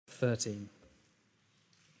13.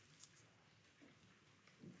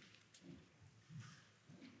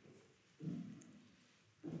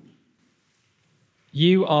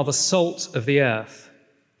 You are the salt of the earth.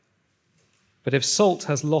 But if salt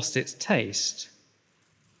has lost its taste,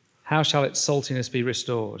 how shall its saltiness be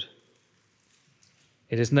restored?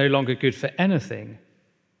 It is no longer good for anything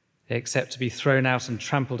except to be thrown out and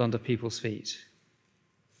trampled under people's feet.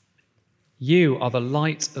 You are the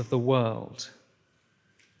light of the world.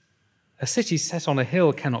 A city set on a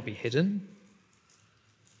hill cannot be hidden,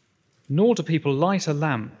 nor do people light a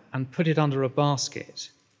lamp and put it under a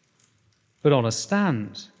basket, but on a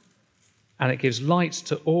stand, and it gives light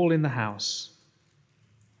to all in the house.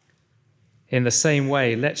 In the same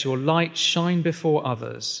way, let your light shine before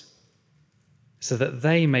others, so that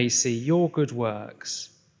they may see your good works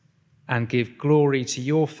and give glory to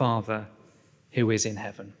your Father who is in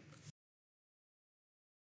heaven.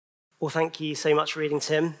 Well, thank you so much for reading,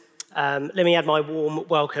 Tim. Let me add my warm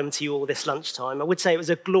welcome to you all this lunchtime. I would say it was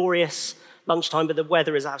a glorious lunchtime, but the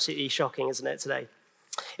weather is absolutely shocking, isn't it, today?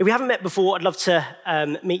 If we haven't met before, I'd love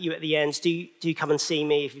to meet you at the end. Do come and see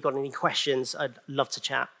me if you've got any questions. I'd love to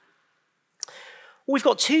chat. We've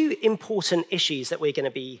got two important issues that we're going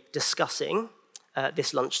to be discussing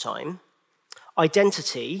this lunchtime: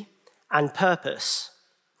 identity and purpose.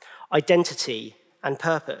 Identity and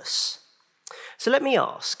purpose. So let me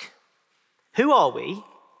ask, who are we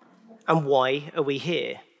and why are we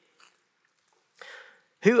here?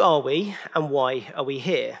 Who are we and why are we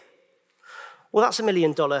here? Well, that's $1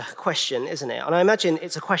 million question, isn't it? And I imagine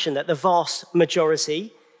it's a question that the vast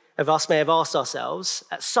majority of us may have asked ourselves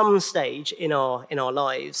at some stage in our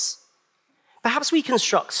lives. Perhaps we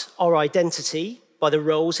construct our identity by the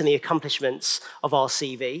roles and the accomplishments of our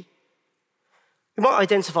CV. We might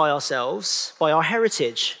identify ourselves by our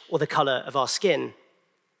heritage or the colour of our skin,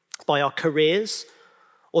 by our careers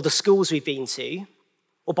or the schools we've been to,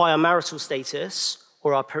 or by our marital status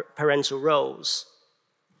or our parental roles.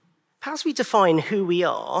 Perhaps we define who we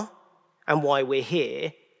are and why we're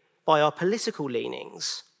here by our political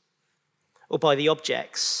leanings or by the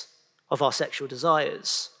objects of our sexual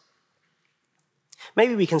desires.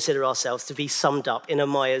 Maybe we consider ourselves to be summed up in a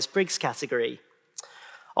Myers-Briggs category.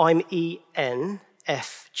 I'm ENFJ.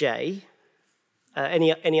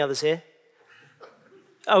 Any others here?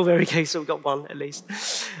 Oh, very good, so we've got one at least.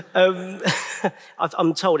 I'm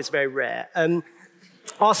told it's very rare. I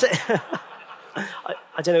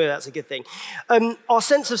don't know whether that's a good thing. Our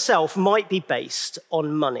sense of self might be based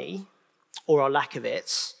on money or our lack of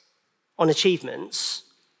it, on achievements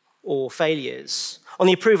or failures, on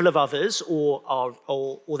the approval of others or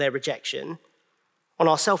their rejection, on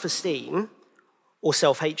our self-esteem or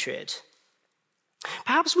self-hatred.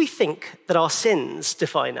 Perhaps we think that our sins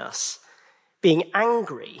define us, being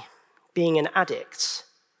angry, being an addict,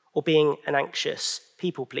 or being an anxious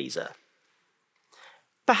people-pleaser.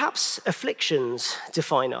 Perhaps afflictions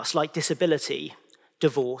define us, like disability,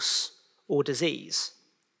 divorce, or disease.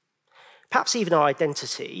 Perhaps even our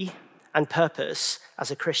identity and purpose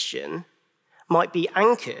as a Christian might be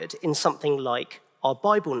anchored in something like our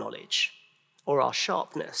Bible knowledge, or our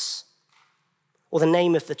sharpness, or the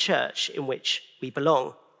name of the church in which we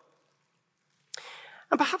belong.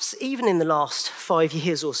 And perhaps even in the last 5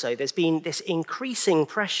 years or so, there's been this increasing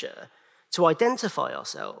pressure to identify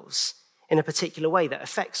ourselves in a particular way that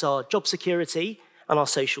affects our job security and our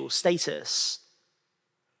social status.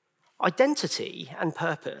 Identity and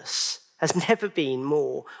purpose has never been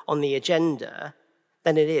more on the agenda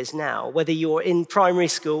than it is now, whether you're in primary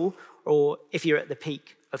school or if you're at the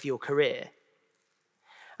peak of your career.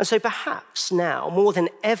 And so perhaps now, more than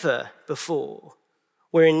ever before,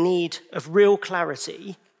 we're in need of real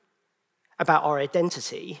clarity about our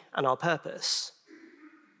identity and our purpose.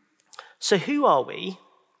 So who are we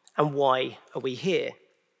and why are we here?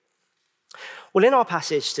 Well, in our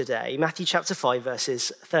passage today, Matthew chapter 5,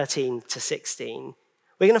 verses 13 to 16,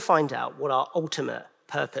 we're going to find out what our ultimate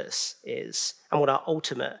purpose is and what our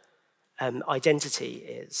ultimate identity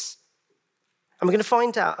is. And we're going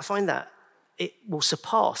to find that it will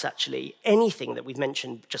surpass, actually, anything that we've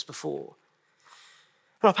mentioned just before.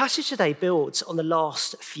 And our passage today builds on the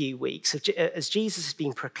last few weeks as Jesus has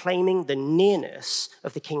been proclaiming the nearness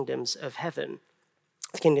of the kingdoms of heaven,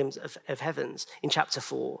 the kingdoms of heavens in chapter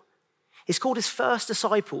 4. He's called his first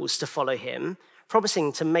disciples to follow him,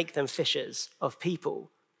 promising to make them fishers of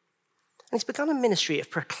people. And he's begun a ministry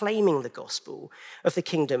of proclaiming the gospel of the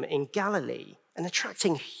kingdom in Galilee and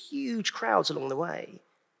attracting huge crowds along the way.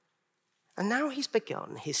 And now he's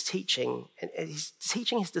begun his teaching, he's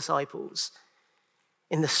teaching his disciples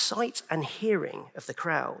in the sight and hearing of the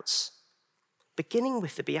crowds, beginning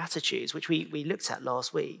with the Beatitudes, which we looked at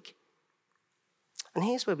last week. And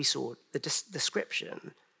here's where we saw the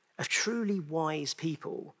description of truly wise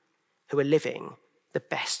people who are living the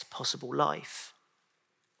best possible life.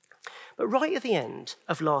 But right at the end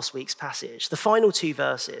of last week's passage, the final 2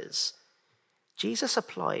 verses, Jesus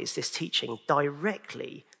applies this teaching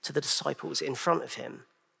directly to the disciples in front of him.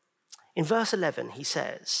 In verse 11, he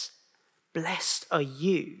says, "Blessed are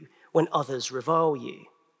you when others revile you."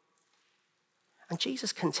 And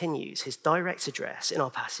Jesus continues his direct address in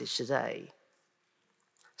our passage today.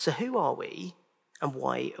 So who are we and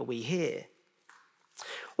why are we here?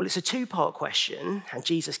 Well, it's a 2-part question, and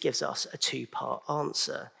Jesus gives us a 2-part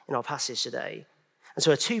answer in our passage today. And so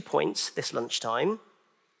there are 2 points this lunchtime,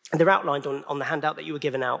 and they're outlined on the handout that you were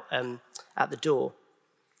given out at the door.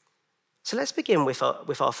 So let's begin with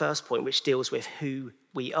our first point, which deals with who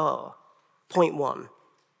we are. Point 1,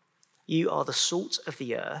 you are the salt of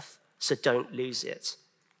the earth, so don't lose it.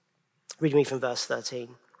 Read me from verse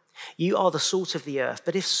 13. You are the salt of the earth,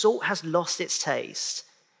 but if salt has lost its taste,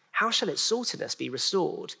 how shall its saltiness be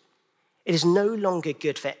restored? It is no longer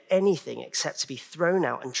good for anything except to be thrown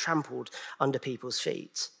out and trampled under people's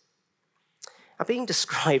feet. Now, being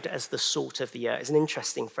described as the salt of the earth is an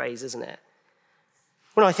interesting phrase, isn't it?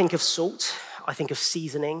 When I think of salt, I think of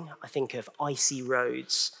seasoning, I think of icy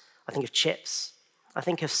roads, I think of chips, I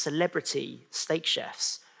think of celebrity steak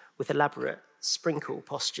chefs with elaborate sprinkle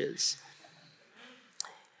postures.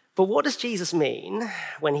 But what does Jesus mean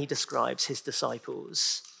when he describes his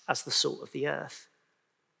disciples as the salt of the earth?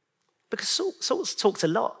 Because salt's talked a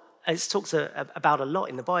lot. It's talked about a lot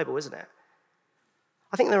in the Bible, isn't it?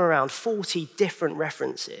 I think there are around 40 different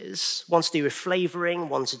references, one to do with flavoring,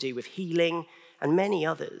 one to do with healing, and many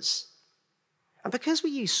others. And because we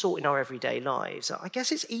use salt in our everyday lives, I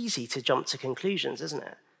guess it's easy to jump to conclusions, isn't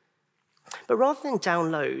it? But rather than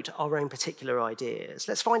download our own particular ideas,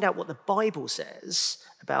 let's find out what the Bible says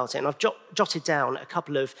about it. And I've jotted down a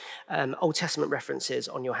couple of Old Testament references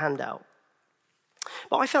on your handout.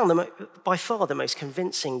 But I found by far the most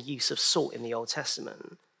convincing use of salt in the Old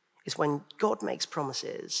Testament is when God makes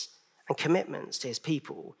promises and commitments to his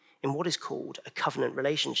people in what is called a covenant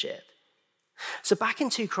relationship. So back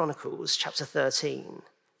in 2 Chronicles chapter 13,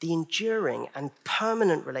 the enduring and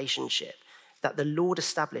permanent relationship that the Lord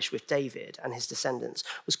established with David and his descendants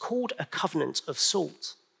was called a covenant of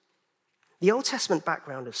salt. The Old Testament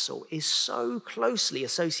background of salt is so closely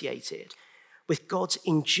associated with God's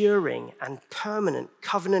enduring and permanent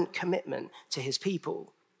covenant commitment to his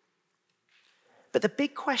people. But the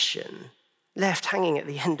big question left hanging at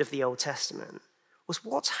the end of the Old Testament was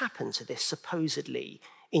what's happened to this supposedly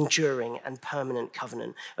enduring and permanent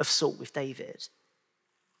covenant of salt with David?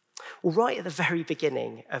 Well, right at the very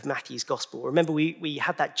beginning of Matthew's gospel, remember we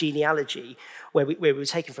had that genealogy where we were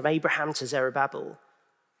taken from Abraham to Zerubbabel.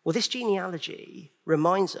 Well, this genealogy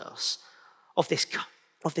reminds us of this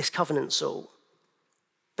covenant salt,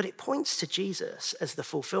 but it points to Jesus as the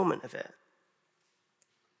fulfillment of it.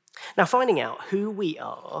 Now, finding out who we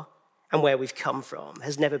are and where we've come from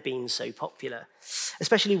has never been so popular,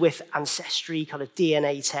 especially with ancestry, kind of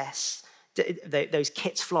DNA tests, those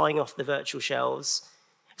kits flying off the virtual shelves.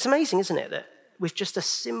 It's amazing, isn't it, that with just a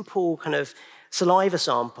simple kind of saliva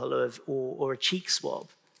sample or a cheek swab,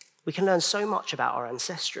 we can learn so much about our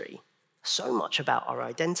ancestry, so much about our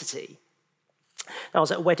identity. Now, I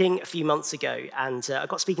was at a wedding a few months ago, and I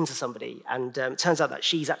got speaking to somebody, and it turns out that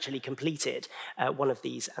she's actually completed one of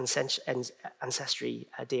these ancestry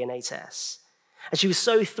DNA tests. And she was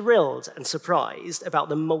so thrilled and surprised about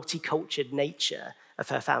the multicultural nature of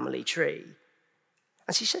her family tree.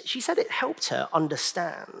 And she said it helped her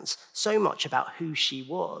understand so much about who she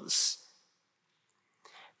was.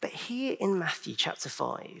 But here in Matthew chapter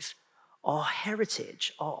 5, our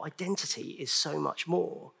heritage, our identity is so much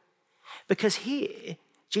more. Because here,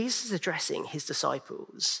 Jesus is addressing his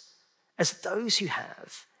disciples as those who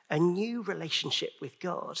have a new relationship with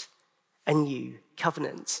God, a new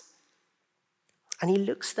covenant. And he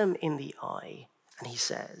looks them in the eye and he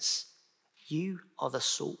says, "You are the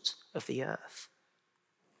salt of the earth."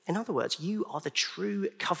 In other words, you are the true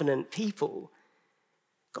covenant people.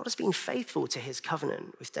 God has been faithful to his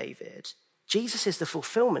covenant with David. Jesus is the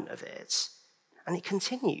fulfillment of it, and it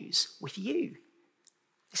continues with you.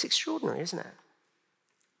 It's extraordinary, isn't it?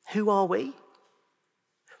 Who are we?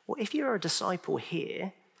 Well, if you're a disciple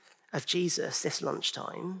here of Jesus this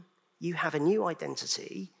lunchtime, you have a new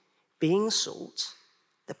identity, being salt.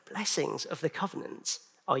 The blessings of the covenant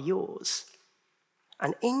are yours.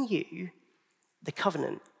 And in you, the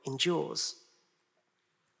covenant endures.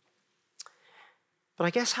 But I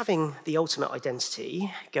guess having the ultimate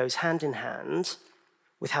identity goes hand in hand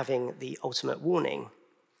with having the ultimate warning,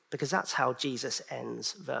 because that's how Jesus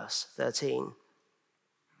ends verse 13.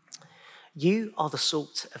 You are the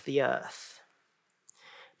salt of the earth.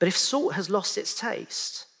 But if salt has lost its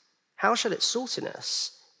taste, how shall its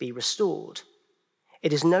saltiness be restored?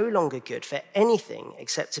 It is no longer good for anything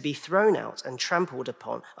except to be thrown out and trampled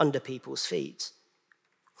upon under people's feet.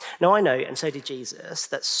 Now I know, and so did Jesus,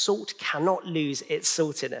 that salt cannot lose its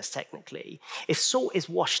saltiness technically. If salt is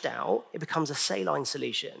washed out, it becomes a saline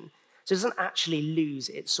solution, so it doesn't actually lose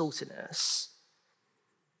its saltiness.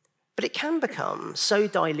 But it can become so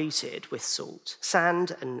diluted with salt,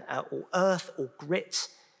 sand or earth or grit,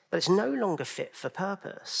 that it's no longer fit for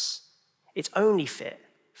purpose. It's only fit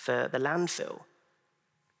for the landfill.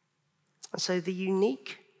 And so the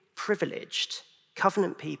unique, privileged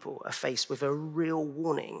covenant people are faced with a real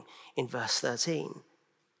warning in verse 13.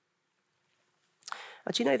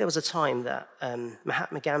 Do you know there was a time that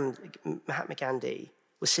Mahatma Gandhi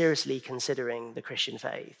was seriously considering the Christian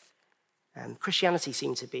faith? Christianity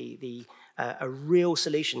seemed to be a real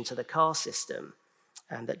solution to the caste system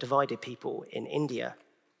that divided people in India.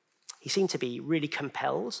 He seemed to be really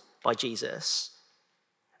compelled by Jesus,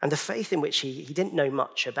 and the faith in which he didn't know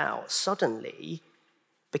much about suddenly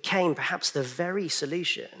became perhaps the very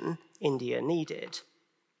solution India needed.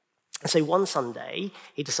 And so one Sunday,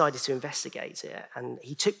 he decided to investigate it, and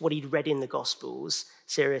he took what he'd read in the Gospels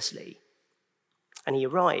seriously, and he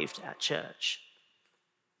arrived at church.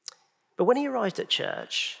 But when he arrived at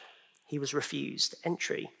church, he was refused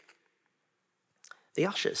entry. The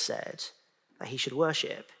ushers said that he should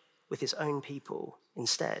worship with his own people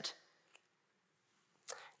instead.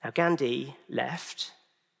 Now, Gandhi left.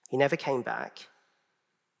 He never came back.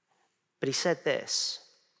 But he said this: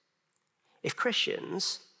 if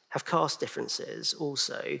Christians have caste differences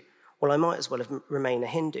also, well, I might as well remain a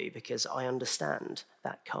Hindu because I understand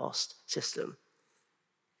that caste system.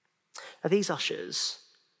 Now, these ushers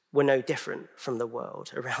were no different from the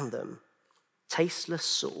world around them. Tasteless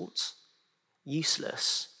salt,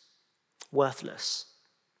 useless, worthless.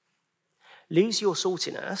 Lose your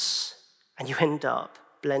saltiness and you end up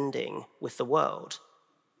blending with the world.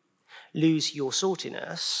 Lose your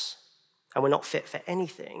saltiness and we're not fit for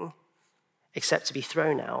anything except to be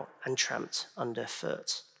thrown out and tramped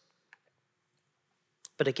underfoot.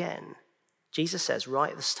 But again, Jesus says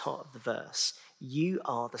right at the start of the verse, you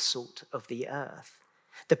are the salt of the earth.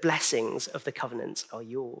 The blessings of the covenant are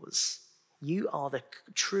yours. You are the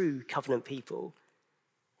true covenant people.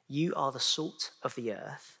 You are the salt of the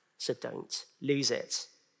earth, so don't lose it.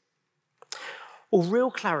 Well,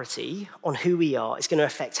 real clarity on who we are is going to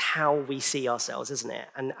affect how we see ourselves, isn't it?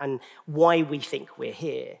 And why we think we're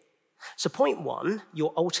here. So point one,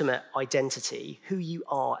 your ultimate identity, who you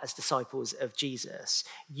are as disciples of Jesus.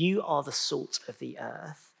 You are the salt of the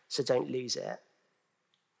earth, so don't lose it.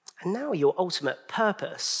 And now your ultimate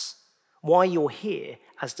purpose, why you're here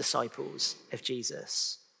as disciples of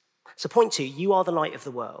Jesus. So point two, you are the light of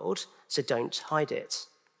the world, so don't hide it.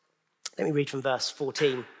 Let me read from verse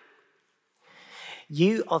 14.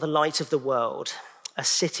 You are the light of the world. A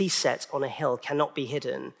city set on a hill cannot be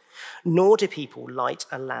hidden, nor do people light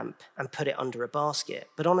a lamp and put it under a basket,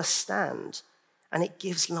 but on a stand, and it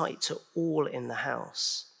gives light to all in the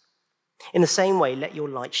house. In the same way, let your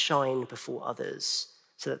light shine before others,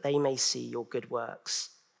 so that they may see your good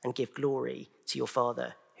works and give glory to your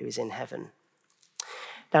Father who is in heaven.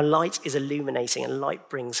 Now, light is illuminating, and light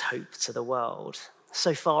brings hope to the world.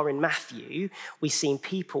 So far in Matthew, we've seen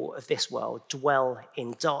people of this world dwell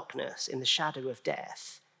in darkness, in the shadow of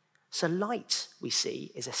death. So light, we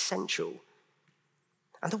see, is essential.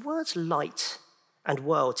 And the words light and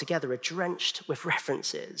world together are drenched with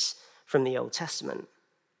references from the Old Testament.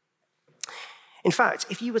 In fact,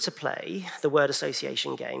 if you were to play the word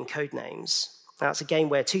association game, Codenames, now it's a game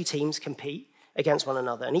where two teams compete against one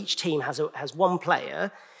another, and each team has one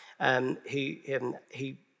player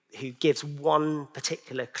who gives one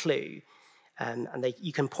particular clue, and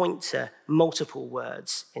you can point to multiple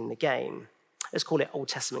words in the game. Let's call it Old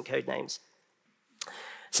Testament Codenames.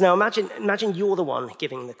 So now imagine you're the one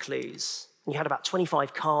giving the clues. You had about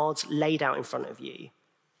 25 cards laid out in front of you,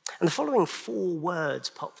 and the following 4 words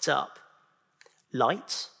popped up: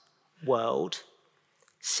 light, world,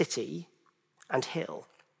 city, and hill.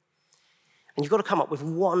 And you've got to come up with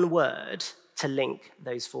one word to link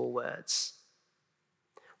those 4 words.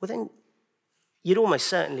 Well, then you'd almost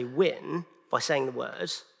certainly win by saying the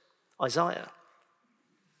word Isaiah.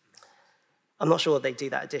 I'm not sure they do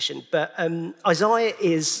that addition, but Isaiah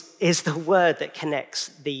is the word that connects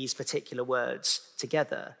these particular words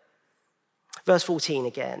together. Verse 14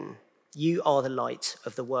 again, you are the light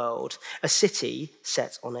of the world, a city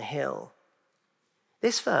set on a hill.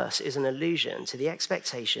 This verse is an allusion to the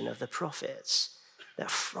expectation of the prophets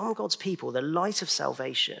that from God's people, the light of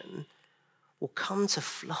salvation will come to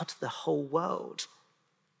flood the whole world.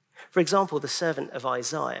 For example, the servant of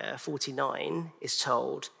Isaiah 49 is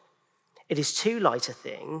told, "It is too light a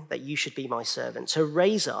thing that you should be my servant, to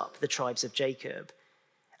raise up the tribes of Jacob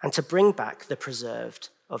and to bring back the preserved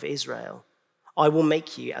of Israel. I will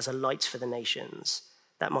make you as a light for the nations,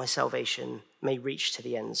 that my salvation may reach to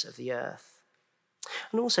the ends of the earth."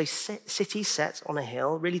 And also, city set on a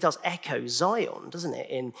hill really does echo Zion, doesn't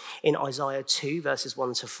it, in Isaiah 2, verses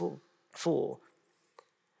 1 to 4.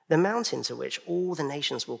 The mountain to which all the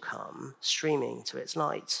nations will come, streaming to its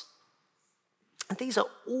light. And these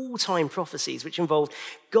are all-time prophecies which involve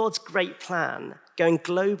God's great plan going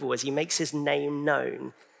global as he makes his name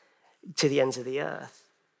known to the ends of the earth.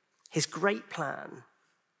 His great plan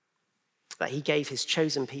that he gave his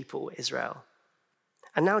chosen people, Israel.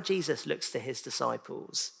 And now Jesus looks to his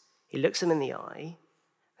disciples. He looks them in the eye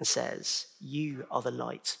and says, "You are the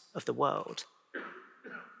light of the world."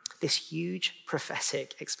 This huge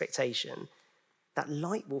prophetic expectation that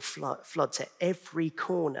light will flood to every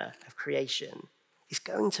corner of creation is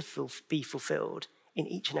going to be fulfilled in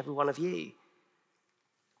each and every one of you.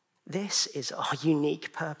 This is our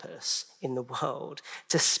unique purpose in the world,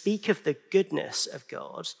 to speak of the goodness of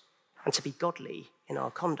God and to be godly in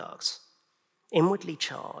our conduct, inwardly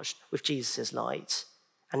charged with Jesus' light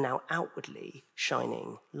and now outwardly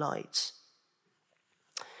shining light.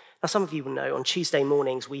 Now, some of you will know on Tuesday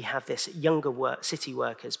mornings we have this younger city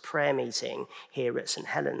workers prayer meeting here at St.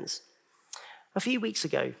 Helens. A few weeks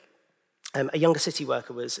ago, a younger city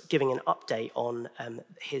worker was giving an update on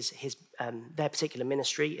their particular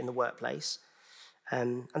ministry in the workplace.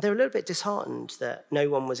 And they were a little bit disheartened that no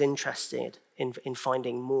one was interested in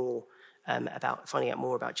finding out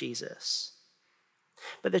more about Jesus.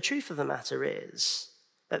 But the truth of the matter is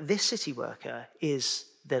that this city worker is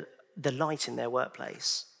the light in their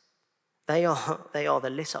workplace. They are the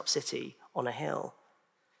lit up city on a hill.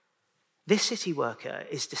 This city worker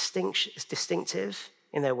is distinctive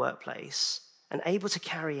in their workplace and able to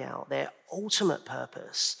carry out their ultimate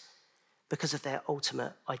purpose because of their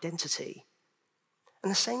ultimate identity.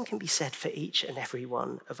 And the same can be said for each and every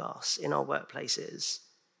one of us in our workplaces.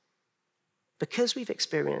 Because we've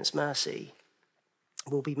experienced mercy,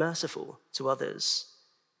 we'll be merciful to others.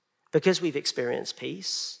 Because we've experienced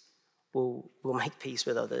peace, we'll make peace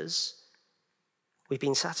with others. We've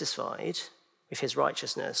been satisfied with his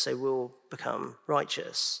righteousness, so we'll become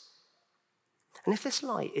righteous. And if this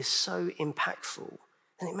light is so impactful,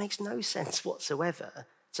 then it makes no sense whatsoever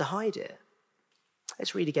to hide it.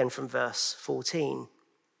 Let's read again from verse 14.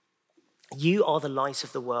 "You are the light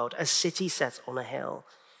of the world. A city set on a hill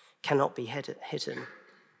cannot be hidden.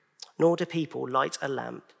 Nor do people light a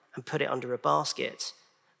lamp and put it under a basket,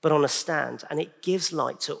 but on a stand, and it gives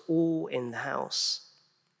light to all in the house."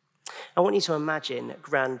 I want you to imagine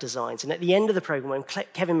grand designs. And at the end of the program, when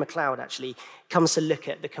Kevin MacLeod actually comes to look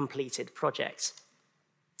at the completed project,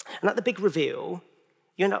 and at the big reveal,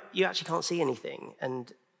 you actually can't see anything.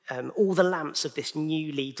 And all the lamps of this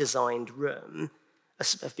newly designed room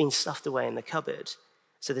have been stuffed away in the cupboard,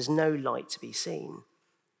 so there's no light to be seen.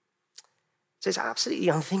 So it's absolutely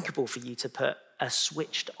unthinkable for you to put a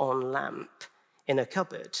switched-on lamp in a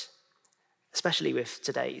cupboard, especially with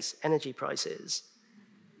today's energy prices.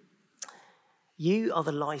 You are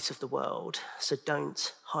the light of the world, so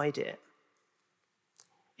don't hide it.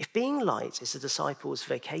 If being light is the disciples'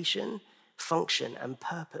 vocation, function, and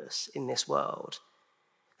purpose in this world,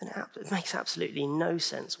 then it makes absolutely no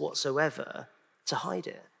sense whatsoever to hide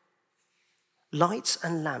it. Lights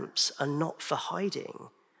and lamps are not for hiding,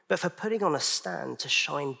 but for putting on a stand to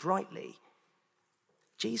shine brightly.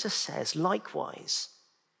 Jesus says, likewise,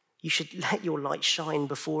 you should let your light shine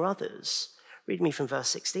before others. Read me from verse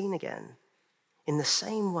 16 again. "In the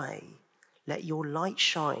same way, let your light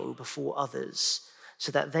shine before others,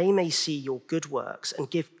 so that they may see your good works and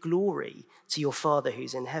give glory to your Father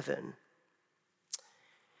who's in heaven."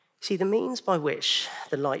 See, the means by which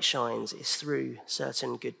the light shines is through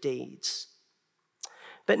certain good deeds.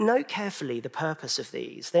 But note carefully the purpose of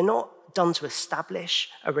these. They're not done to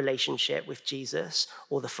establish a relationship with Jesus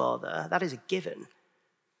or the Father. That is a given.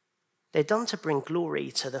 They're done to bring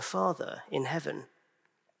glory to the Father in heaven.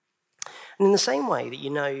 And in the same way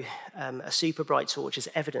that a super bright torch is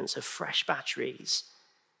evidence of fresh batteries,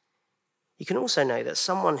 you can also know that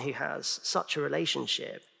someone who has such a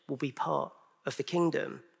relationship will be part of the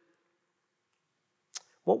kingdom.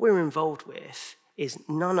 What we're involved with is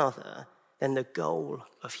none other than the goal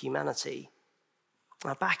of humanity.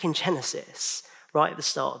 Now, back in Genesis, right at the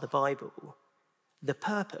start of the Bible, the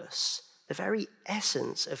purpose, The very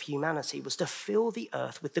essence of humanity was to fill the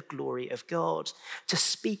earth with the glory of God, to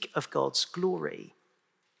speak of God's glory.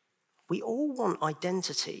 We all want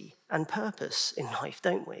identity and purpose in life,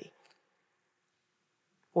 don't we?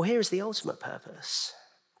 Well, here is the ultimate purpose,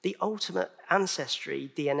 the ultimate ancestry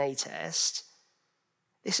DNA test.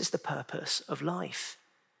 This is the purpose of life.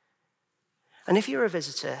 And if you're a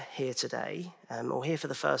visitor here today, or here for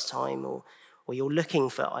the first time, or you're looking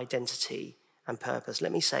for identity and purpose,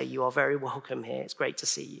 let me say you are very welcome here. It's great to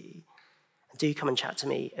see you. And do come and chat to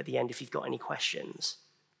me at the end if you've got any questions.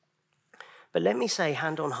 But let me say,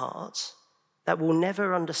 hand on heart, that we'll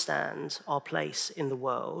never understand our place in the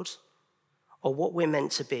world or what we're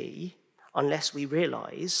meant to be unless we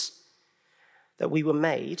realize that we were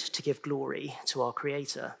made to give glory to our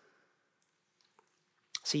Creator.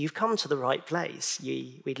 So you've come to the right place.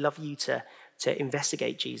 We'd love you to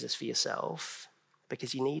investigate Jesus for yourself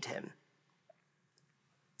because you need him.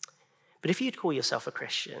 But if you'd call yourself a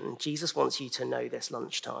Christian, Jesus wants you to know this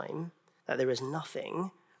lunchtime that there is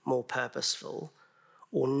nothing more purposeful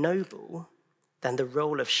or noble than the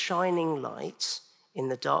role of shining light in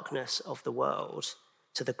the darkness of the world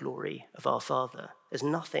to the glory of our Father. There's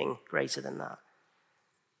nothing greater than that.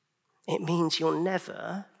 It means you're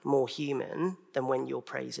never more human than when you're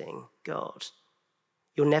praising God.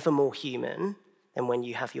 You're never more human than when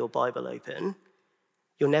you have your Bible open.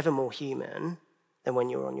 You're never more human than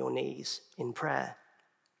when you're on your knees in prayer.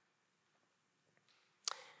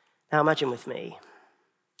 Now imagine with me,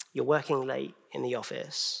 you're working late in the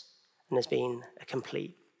office and there's been a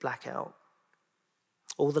complete blackout.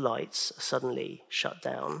 All the lights are suddenly shut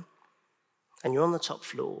down and you're on the top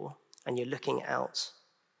floor and you're looking out.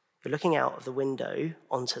 You're looking out of the window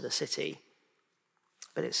onto the city,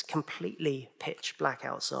 but it's completely pitch black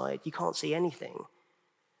outside. You can't see anything,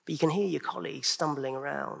 but you can hear your colleagues stumbling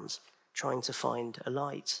around, trying to find a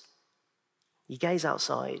light. You gaze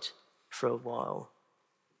outside for a while,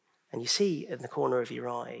 and you see in the corner of your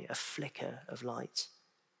eye a flicker of light.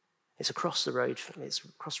 It's across the road from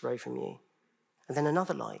you. And then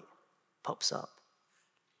another light pops up.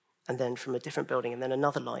 And then from a different building, and then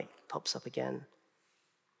another light pops up again.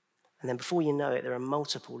 And then before you know it, there are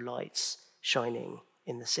multiple lights shining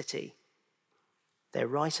in the city. They're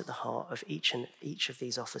right at the heart of each of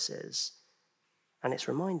these offices. And it's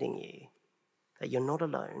reminding you that you're not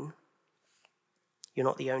alone. You're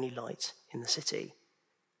not the only light in the city.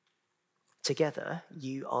 Together,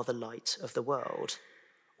 you are the light of the world.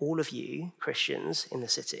 All of you, Christians in the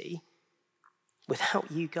city,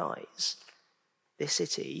 without you guys, this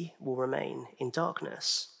city will remain in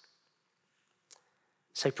darkness.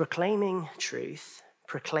 So proclaiming truth,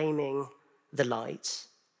 proclaiming the light,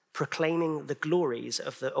 proclaiming the glories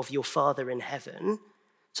of your Father in heaven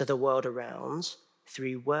to the world around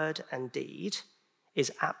through word and deed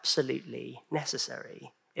is absolutely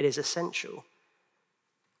necessary. It is essential.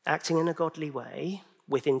 Acting in a godly way,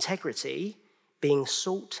 with integrity, being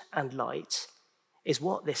salt and light, is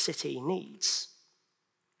what this city needs.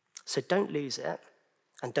 So don't lose it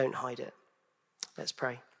and don't hide it. Let's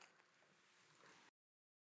pray.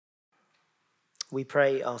 We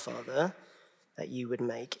pray, our Father, that you would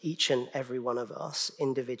make each and every one of us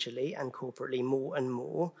individually and corporately more and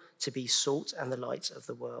more to be salt and the light of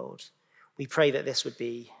the world. We pray that this would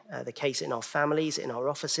be the case in our families, in our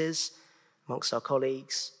offices, amongst our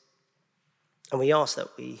colleagues. And we ask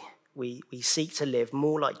that we seek to live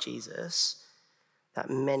more like Jesus, that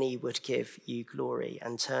many would give you glory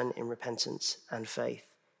and turn in repentance and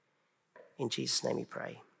faith. In Jesus' name we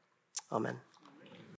pray. Amen.